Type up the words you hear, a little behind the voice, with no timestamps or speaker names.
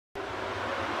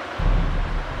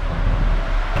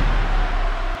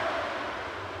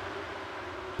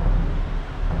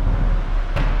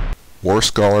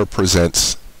WarScholar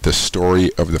presents the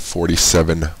story of the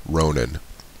 47 Ronin.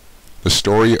 The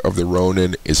story of the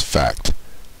Ronin is fact.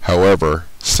 However,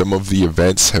 some of the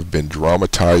events have been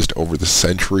dramatized over the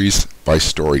centuries by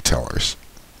storytellers.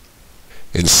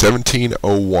 In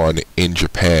 1701 in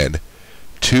Japan,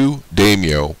 two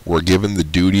daimyo were given the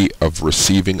duty of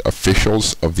receiving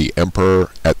officials of the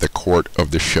emperor at the court of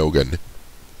the shogun.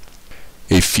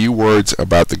 A few words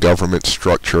about the government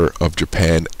structure of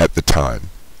Japan at the time.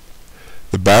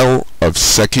 The Battle of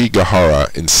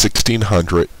Sekigahara in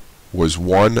 1600 was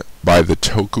won by the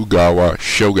Tokugawa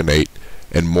shogunate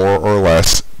and more or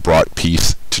less brought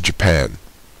peace to Japan.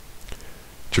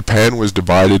 Japan was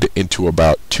divided into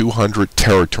about 200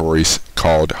 territories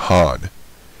called Han.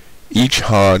 Each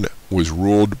Han was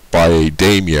ruled by a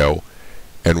daimyo,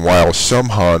 and while some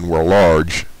Han were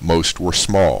large, most were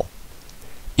small.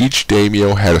 Each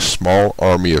daimyo had a small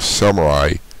army of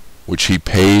samurai, which he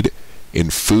paid in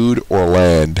food or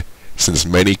land, since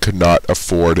many could not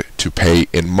afford to pay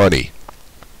in money.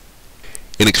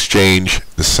 In exchange,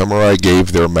 the samurai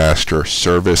gave their master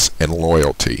service and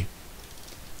loyalty.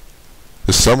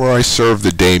 The samurai served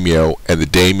the daimyo, and the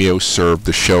daimyo served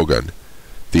the shogun.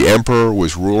 The emperor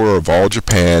was ruler of all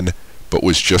Japan, but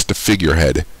was just a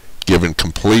figurehead, given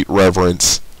complete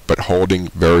reverence, but holding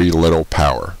very little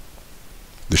power.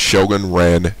 The shogun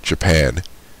ran Japan.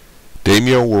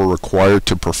 Daimyo were required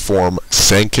to perform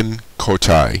sankin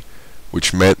kotai,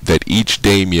 which meant that each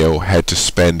daimyo had to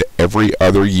spend every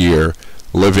other year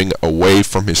living away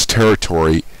from his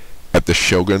territory at the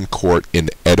shogun court in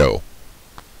Edo.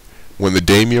 When the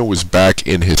daimyo was back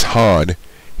in his Han,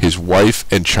 his wife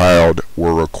and child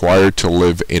were required to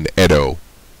live in Edo.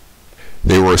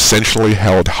 They were essentially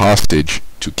held hostage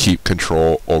to keep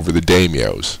control over the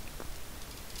daimyos.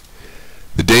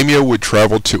 The daimyo would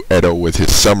travel to Edo with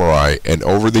his samurai, and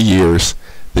over the years,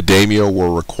 the daimyo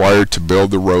were required to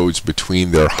build the roads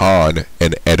between their Han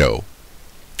and Edo.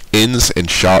 Inns and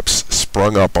shops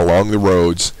sprung up along the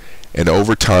roads, and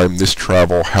over time this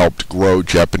travel helped grow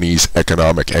Japanese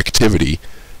economic activity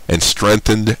and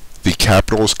strengthened the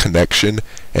capital's connection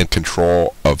and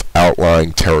control of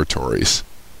outlying territories.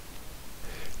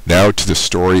 Now to the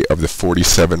story of the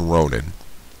 47 Ronin.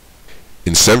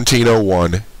 In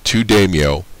 1701, two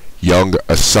daimyo, young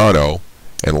Asano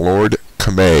and Lord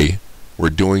Kamei, were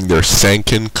doing their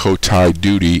sankin kotai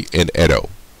duty in Edo.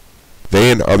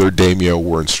 They and other daimyo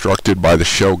were instructed by the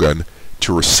shogun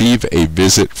to receive a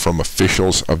visit from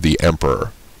officials of the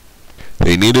emperor.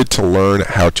 They needed to learn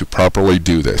how to properly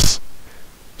do this.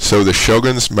 So the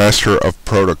shogun's master of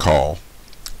protocol,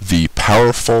 the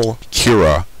powerful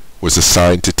Kira, was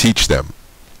assigned to teach them.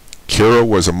 Kira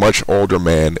was a much older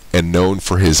man and known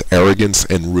for his arrogance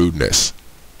and rudeness.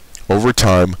 Over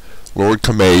time, Lord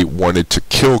Kamei wanted to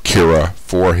kill Kira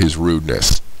for his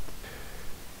rudeness.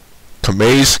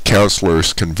 Kamei's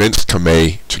counselors convinced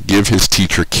Kamei to give his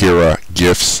teacher Kira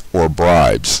gifts or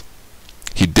bribes.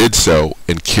 He did so,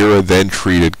 and Kira then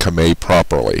treated Kamei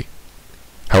properly.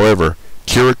 However,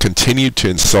 Kira continued to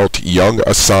insult young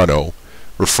Asano,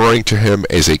 referring to him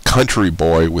as a country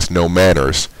boy with no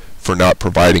manners, for not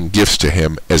providing gifts to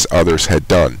him as others had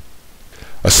done.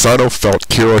 Asano felt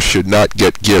Kira should not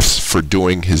get gifts for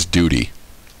doing his duty.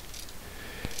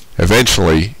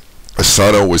 Eventually,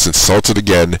 Asano was insulted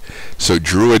again, so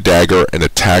drew a dagger and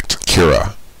attacked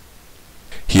Kira.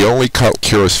 He only cut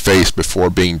Kira's face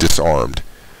before being disarmed.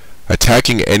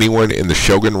 Attacking anyone in the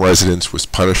shogun residence was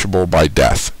punishable by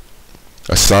death.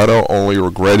 Asano only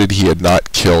regretted he had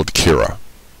not killed Kira.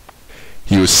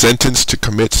 He was sentenced to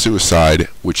commit suicide,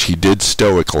 which he did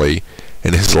stoically,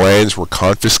 and his lands were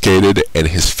confiscated and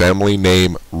his family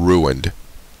name ruined.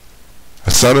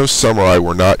 Asano's samurai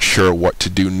were not sure what to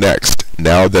do next,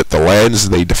 now that the lands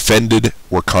they defended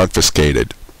were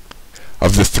confiscated.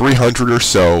 Of the 300 or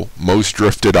so, most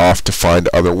drifted off to find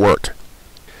other work.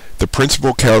 The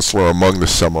principal counselor among the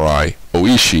samurai,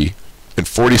 Oishi, and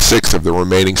 46 of the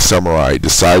remaining samurai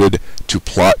decided to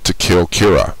plot to kill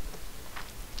Kira.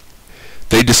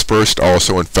 They dispersed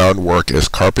also and found work as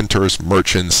carpenters,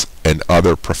 merchants, and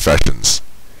other professions.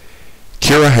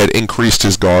 Kira had increased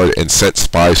his guard and sent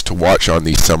spies to watch on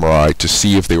these samurai to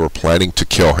see if they were planning to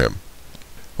kill him.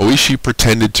 Oishi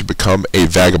pretended to become a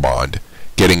vagabond,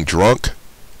 getting drunk,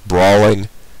 brawling,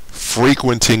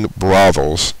 frequenting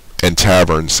brothels and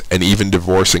taverns, and even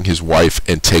divorcing his wife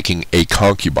and taking a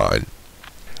concubine.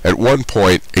 At one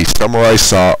point, a samurai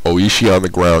saw Oishi on the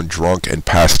ground drunk and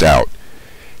passed out.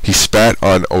 He spat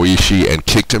on Oishi and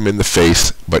kicked him in the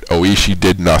face, but Oishi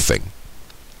did nothing.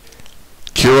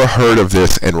 Kira heard of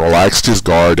this and relaxed his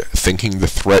guard, thinking the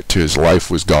threat to his life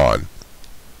was gone.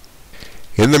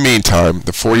 In the meantime,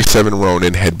 the 47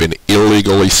 Ronin had been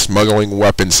illegally smuggling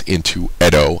weapons into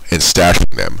Edo and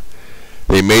stashing them.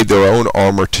 They made their own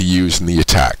armor to use in the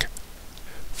attack.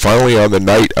 Finally, on the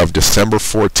night of December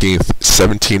 14th,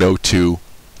 1702,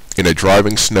 in a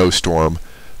driving snowstorm,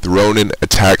 the Ronin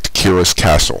attacked Kira's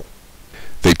castle.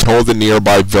 They told the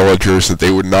nearby villagers that they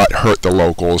would not hurt the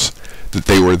locals, that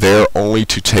they were there only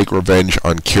to take revenge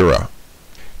on Kira.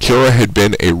 Kira had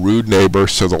been a rude neighbor,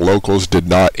 so the locals did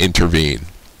not intervene.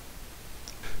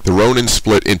 The Ronin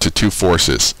split into two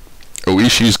forces,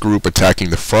 Oishi's group attacking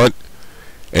the front,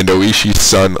 and Oishi's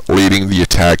son leading the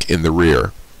attack in the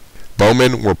rear.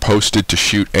 Bowmen were posted to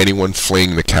shoot anyone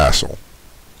fleeing the castle.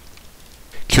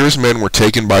 Kira's men were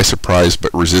taken by surprise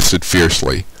but resisted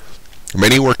fiercely.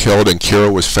 Many were killed, and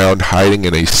Kira was found hiding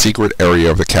in a secret area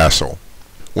of the castle.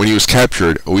 When he was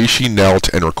captured, Oishi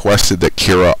knelt and requested that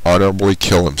Kira honorably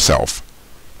kill himself.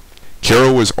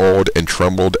 Kira was old and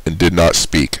trembled and did not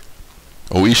speak.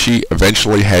 Oishi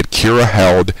eventually had Kira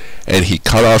held, and he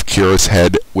cut off Kira's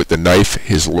head with the knife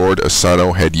his lord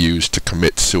Asano had used to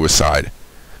commit suicide.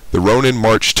 The Ronin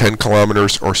marched 10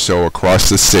 kilometers or so across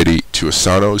the city to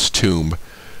Asano's tomb,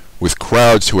 with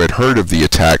crowds who had heard of the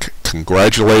attack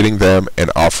congratulating them and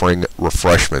offering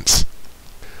refreshments.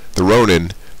 The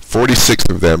Ronin, 46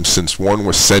 of them since one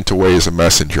was sent away as a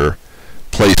messenger,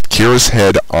 placed Kira's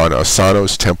head on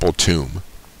Asano's temple tomb.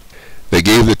 They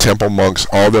gave the temple monks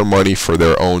all their money for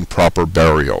their own proper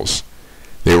burials.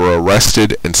 They were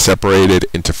arrested and separated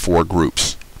into 4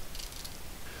 groups.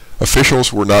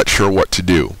 Officials were not sure what to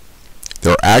do.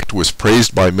 Their act was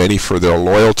praised by many for their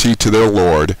loyalty to their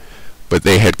lord, but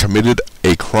they had committed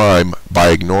a crime by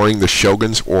ignoring the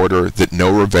shogun's order that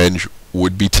no revenge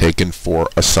would be taken for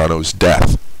Asano's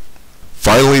death.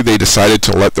 Finally, they decided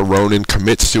to let the Ronin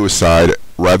commit suicide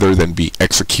rather than be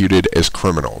executed as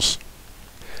criminals.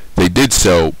 They did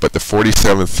so, but the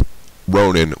 47th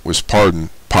Ronin was pardoned,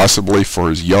 possibly for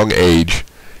his young age,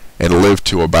 and lived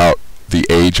to about the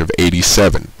age of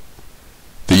 87.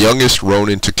 The youngest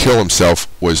Ronin to kill himself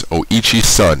was Oichi's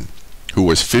son, who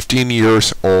was 15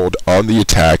 years old on the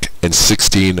attack and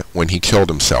 16 when he killed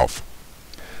himself.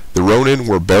 The Ronin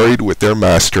were buried with their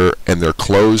master, and their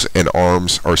clothes and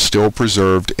arms are still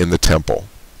preserved in the temple.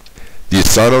 The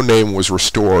Asano name was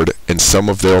restored, and some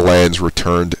of their lands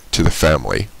returned to the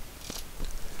family.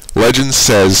 Legend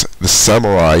says the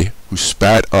samurai who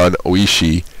spat on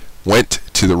Oishi went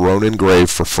to the Ronin grave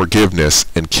for forgiveness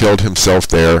and killed himself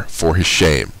there for his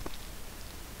shame.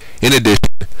 In addition,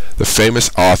 the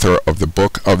famous author of the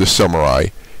Book of the Samurai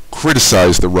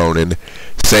criticized the Ronin,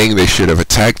 saying they should have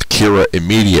attacked Kira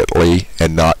immediately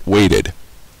and not waited.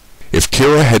 If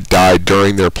Kira had died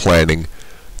during their planning,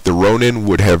 the Ronin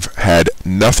would have had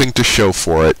nothing to show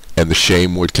for it, and the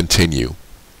shame would continue.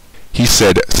 He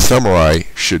said samurai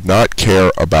should not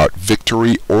care about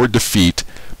victory or defeat,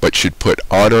 but should put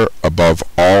honor above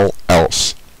all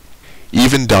else.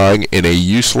 Even dying in a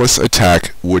useless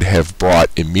attack would have brought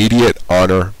immediate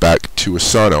honor back to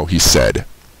Asano, he said.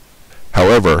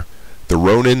 However, the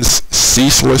Ronin's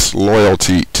ceaseless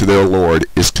loyalty to their lord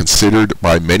is considered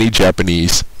by many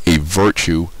Japanese a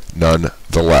virtue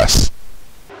nonetheless.